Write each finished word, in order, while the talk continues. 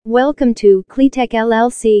Welcome to Cleatech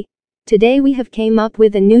LLC. Today we have came up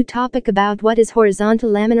with a new topic about what is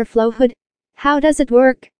horizontal laminar flow hood. How does it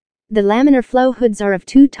work? The laminar flow hoods are of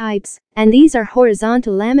two types, and these are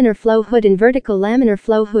horizontal laminar flow hood and vertical laminar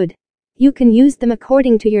flow hood. You can use them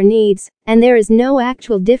according to your needs, and there is no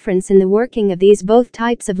actual difference in the working of these both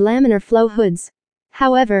types of laminar flow hoods.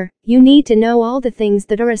 However, you need to know all the things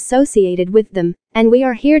that are associated with them, and we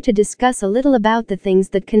are here to discuss a little about the things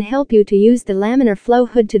that can help you to use the laminar flow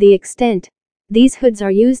hood to the extent. These hoods are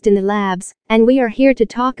used in the labs, and we are here to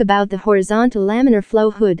talk about the horizontal laminar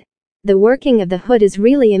flow hood. The working of the hood is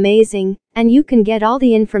really amazing, and you can get all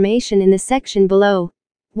the information in the section below.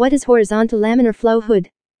 What is horizontal laminar flow hood?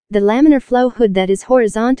 The laminar flow hood that is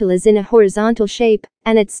horizontal is in a horizontal shape,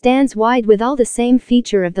 and it stands wide with all the same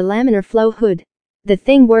feature of the laminar flow hood. The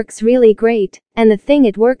thing works really great, and the thing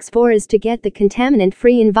it works for is to get the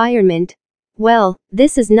contaminant-free environment. Well,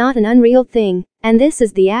 this is not an unreal thing, and this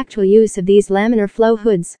is the actual use of these laminar flow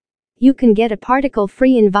hoods. You can get a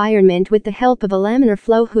particle-free environment with the help of a laminar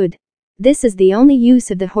flow hood. This is the only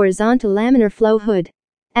use of the horizontal laminar flow hood.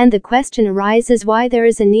 And the question arises why there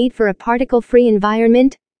is a need for a particle-free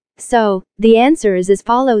environment? So, the answer is as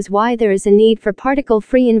follows: why there is a need for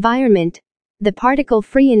particle-free environment. The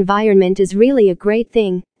particle-free environment is really a great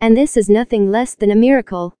thing, and this is nothing less than a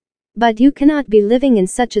miracle. But you cannot be living in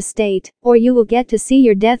such a state, or you will get to see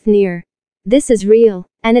your death near. This is real,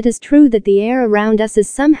 and it is true that the air around us is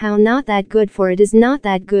somehow not that good, for it is not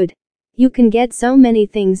that good. You can get so many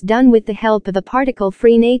things done with the help of a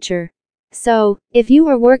particle-free nature. So, if you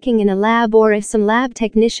are working in a lab, or if some lab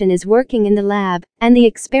technician is working in the lab, and the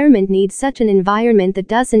experiment needs such an environment that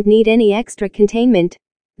doesn't need any extra containment,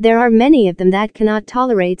 there are many of them that cannot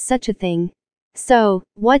tolerate such a thing. So,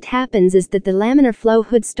 what happens is that the laminar flow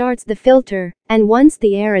hood starts the filter, and once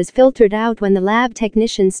the air is filtered out when the lab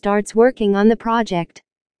technician starts working on the project.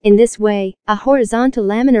 In this way, a horizontal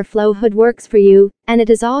laminar flow hood works for you, and it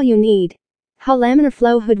is all you need. How laminar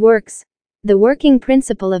flow hood works? The working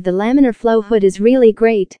principle of the laminar flow hood is really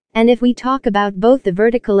great, and if we talk about both the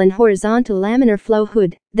vertical and horizontal laminar flow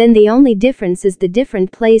hood, then the only difference is the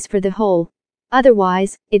different place for the hole.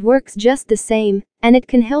 Otherwise, it works just the same, and it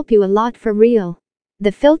can help you a lot for real.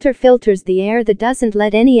 The filter filters the air that doesn't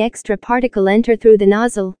let any extra particle enter through the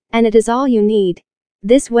nozzle, and it is all you need.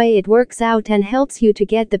 This way it works out and helps you to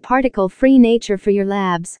get the particle-free nature for your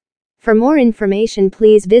labs. For more information,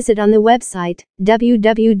 please visit on the website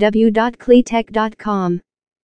www.cleatech.com.